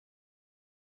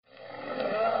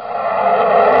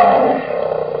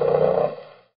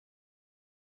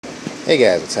Hey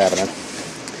guys, what's happening?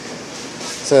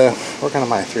 So, working on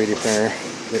my 3D printer,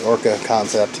 the Orca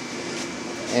concept,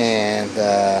 and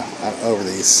I'm over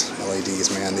these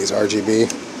LEDs, man. These RGB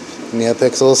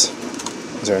neopixels,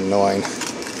 these are annoying.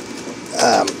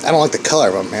 I don't like the color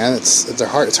of them, man. It's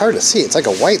hard to see. It's like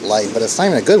a white light, but it's not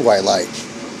even a good white light.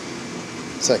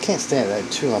 So I can't stand it. I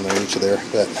have two on each of there,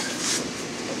 but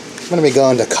I'm going to be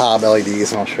going to COB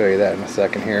LEDs, and I'll show you that in a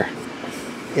second here.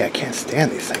 Yeah, I can't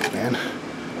stand these things, man.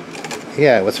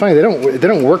 Yeah, what's funny, they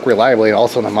don't work reliably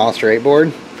also on the Monster 8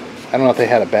 board. I don't know if they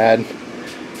had a bad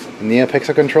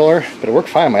NeoPixel controller, but it worked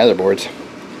fine on my other boards.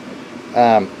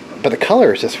 But the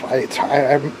color is just,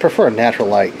 I prefer a natural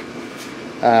light.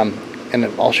 And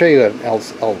I'll show you an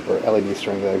LED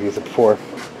string that I've used it before.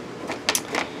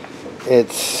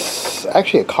 It's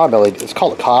actually a COB LED. It's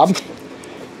called a COB,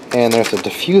 and there's a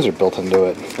diffuser built into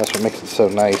it. That's what makes it so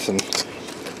nice and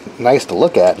nice to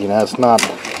look at. You know, it's not.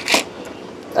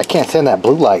 I can't stand that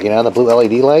blue light. You know, the blue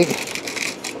LED light.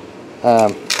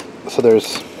 So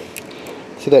there's,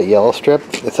 see that yellow strip?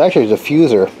 It's actually a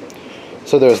diffuser.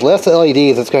 So there's less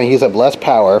LEDs. It's going to use up less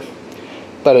power,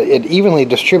 but it evenly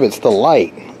distributes the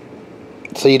light.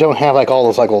 So you don't have like all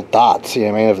those like little dots, you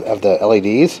know what I mean, of the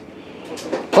LEDs.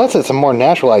 Plus it's a more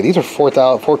natural light. These are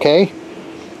 4K.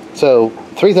 So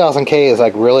 3000K is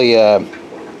like really,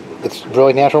 it's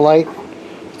really natural light.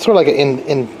 It's sort of like an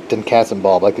incandescent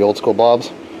bulb, like the old school bulbs.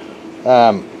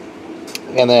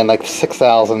 And then like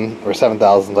 6000 or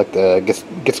 7000 like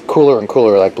gets cooler and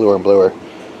cooler, like bluer and bluer.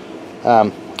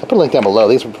 I'll put a link down below.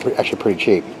 These are actually pretty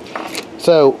cheap.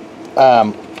 So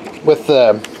with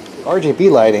the RGB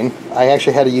lighting, I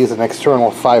actually had to use an external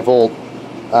 5 volt,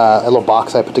 a little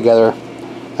box I put together.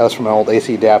 That was from an old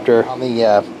AC adapter. On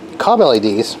the COB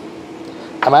LEDs,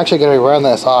 I'm actually going to be running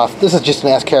this off. This is just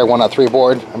an SKR 1.3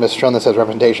 board. I'm just showing this as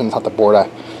representation. It's not the board I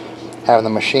have in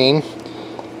the machine.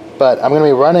 But I'm going to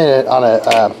be running it on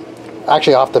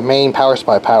actually off the main power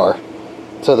supply power.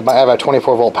 So I have a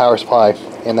 24 volt power supply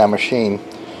in that machine.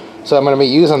 So I'm going to be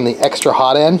using the extra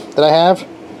hot end that I have,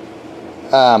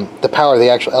 the power of the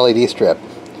actual LED strip.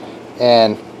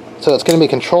 And so it's going to be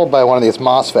controlled by one of these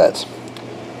MOSFETs.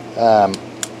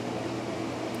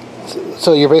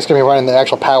 So you're basically going to be running the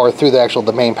actual power through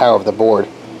the main power of the board.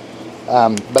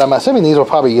 But I'm assuming these will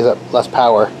probably use up less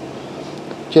power,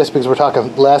 just because we're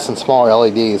talking less and smaller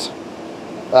LEDs,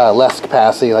 less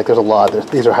capacity. Like there's a lot.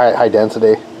 These are high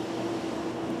density.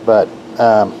 But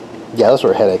yeah, those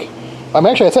were a headache.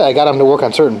 Actually, I said I got them to work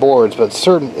on certain boards, but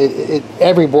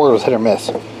every board was hit or miss.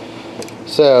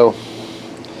 So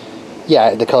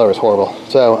yeah, the color was horrible.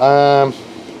 So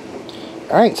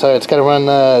all right, so it's got to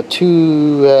run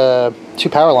two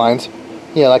power lines.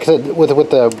 Yeah, like I said, with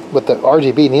the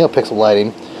RGB NeoPixel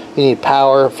lighting, you need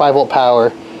power, 5 volt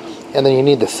power, and then you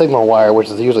need the signal wire, which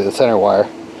is usually the center wire,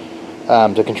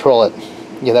 to control it.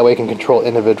 Yeah, that way you can control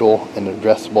individual and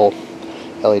addressable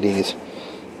LEDs.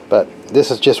 But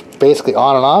this is just basically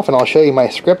on and off, and I'll show you my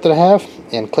script that I have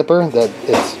in Klipper that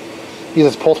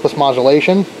uses pulse width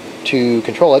modulation to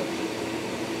control it.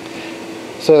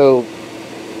 So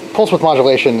pulse width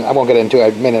modulation, I won't get into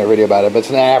it, I made a video about it, but it's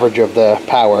an average of the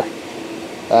power.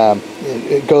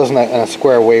 It goes in a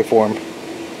square waveform.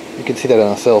 You can see that on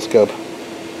the oscilloscope.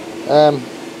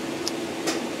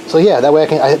 So yeah, that way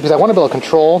because I want to be able to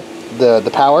control the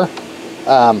power.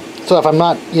 So if I'm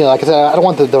not, you know, like I said, I don't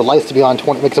want the lights to be on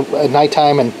at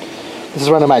nighttime, and this is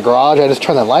running in my garage. I just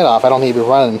turn the light off. I don't need to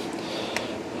be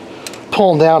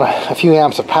pulling down a few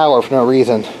amps of power for no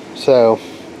reason. So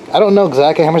I don't know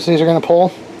exactly how much these are going to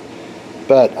pull,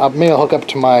 but maybe I'll hook up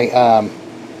to my, I'm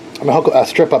going to hook a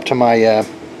strip up to my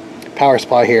power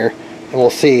supply here, and we'll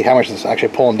see how much it's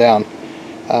actually pulling down.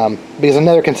 Because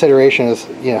another consideration is,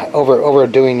 you know,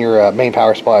 overdoing your main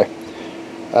power supply.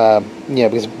 Yeah,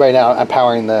 because right now I'm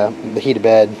powering the heated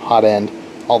bed, hot end,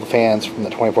 all the fans from the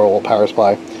 24 volt power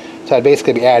supply. So I'd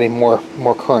basically be adding more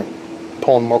current,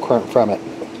 pulling more current from it.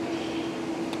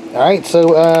 Alright, so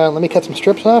let me cut some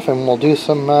strips off and we'll do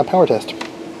some power test.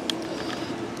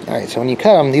 Alright, so when you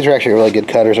cut them, these are actually really good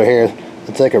cutters right here.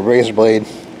 It's like a razor blade.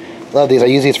 Love these. I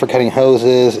use these for cutting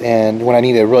hoses and when I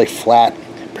need a really flat,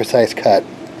 precise cut.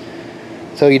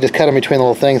 So you just cut them between the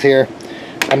little things here.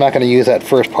 I'm not going to use that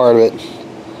first part of it.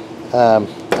 I'm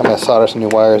going to solder some new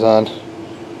wires on.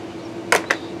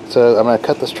 So I'm going to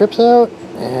cut the strips out,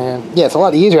 and yeah, it's a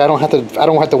lot easier. I don't have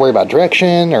to worry about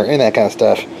direction or any of that kind of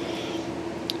stuff.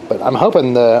 But I'm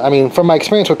hoping I mean, from my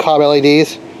experience with COB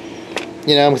LEDs,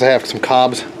 you know, because I have some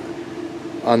COBs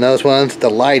on those ones, the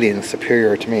lighting is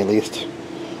superior to me at least.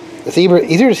 It's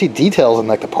easier to see details in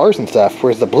like the parts and stuff,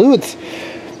 whereas the blue, it's,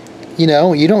 you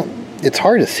know, it's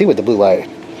hard to see with the blue light.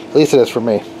 At least it is for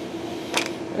me.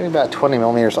 maybe about 20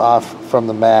 millimeters off from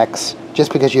the max,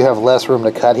 just because you have less room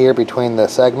to cut here between the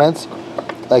segments.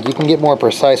 Like, you can get more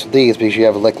precise with these because you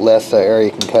have like less area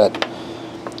you can cut.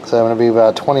 So I'm going to be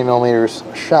about 20 millimeters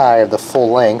shy of the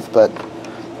full length, but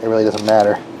it really doesn't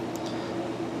matter.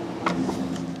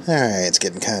 Alright, it's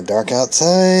getting kind of dark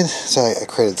outside, so I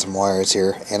created some wires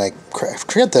here, and I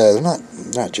forget the, not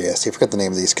JST, I forgot the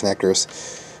name of these connectors.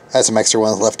 I had some extra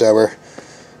ones left over,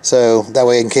 so that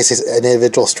way in case an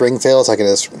individual string fails, I can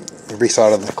just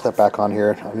resolder the clip back on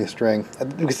here on the string.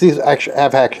 Because these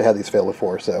I've actually had these fail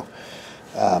before, so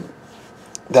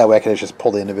that way I can just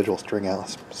pull the individual string out.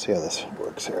 Let's see how this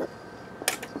works here.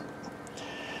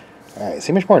 Alright,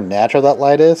 see how much more natural that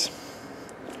light is?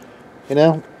 You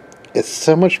know? It's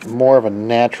so much more of a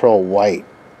natural white.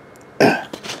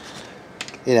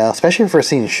 You know, especially for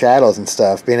seeing shadows and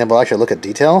stuff, being able to actually look at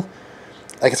detail.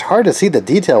 Like, it's hard to see the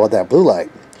detail with that blue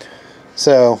light.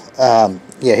 So,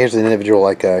 yeah, here's an individual,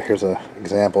 like, here's an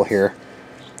example here.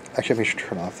 Actually, we should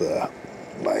turn off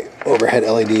my overhead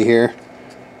LED here.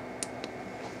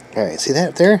 Alright, see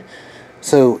that there?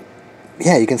 So,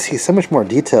 yeah, you can see so much more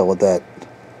detail with that,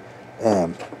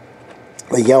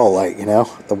 the yellow light, you know,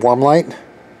 the warm light.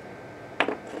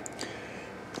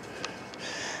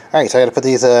 Alright, so I got to put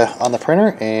these on the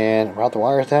printer and route the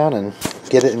wires down and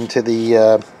get it into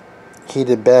the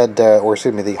heated bed, or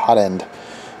excuse me, the hot end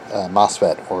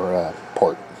MOSFET or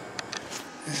port.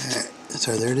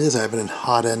 So there it is. I have it in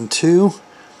hot end 2.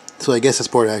 So I guess this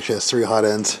board actually has 3 hot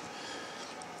ends.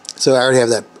 So I already have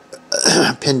that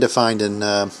pin defined in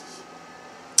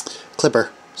Klipper.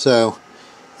 So,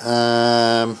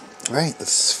 alright,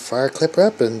 let's fire Klipper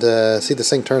up and see if this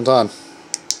thing turns on.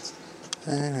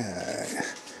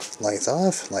 Alright. Lights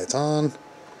off, lights on.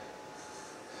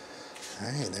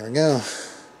 Alright, there we go.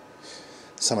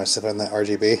 So much stuff on that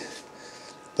RGB.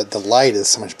 But the light is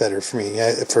so much better for me.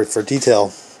 For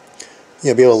detail,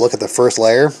 you'll be able to look at the first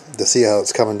layer to see how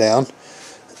it's coming down.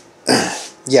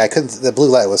 Yeah, I couldn't. The blue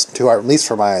light was too hard, at least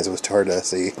for my eyes, it was too hard to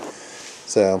see.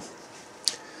 So,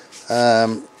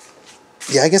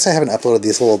 yeah, I guess I haven't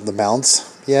uploaded the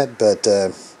mounts yet, but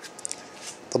they'll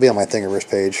be on my Thingiverse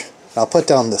page. I'll put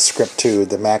down the script too,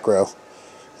 the macro,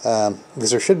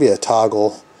 because there should be a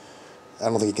toggle. I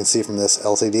don't think you can see from this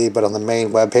LCD, but on the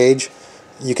main web page,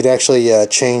 you could actually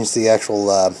change the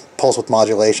actual pulse width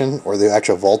modulation or the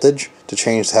actual voltage to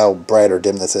change how bright or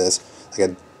dim this is,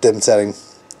 like a dim setting.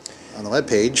 On the web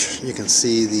page, you can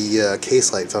see the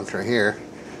case light function right here,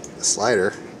 the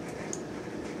slider,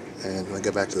 and when I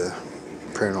go back to the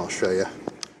printer, I'll show you.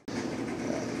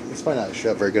 It's probably not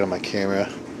show up very good on my camera.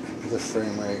 The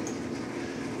frame rate.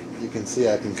 You can see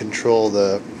I can control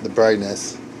the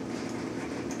brightness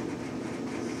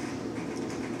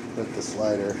with the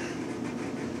slider.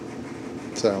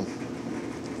 So,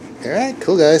 alright,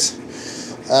 cool guys.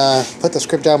 Put the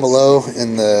script down below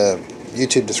in the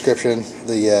YouTube description,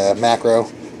 the macro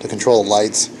to control the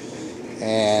lights.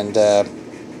 And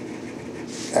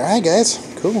alright guys,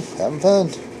 cool, having fun.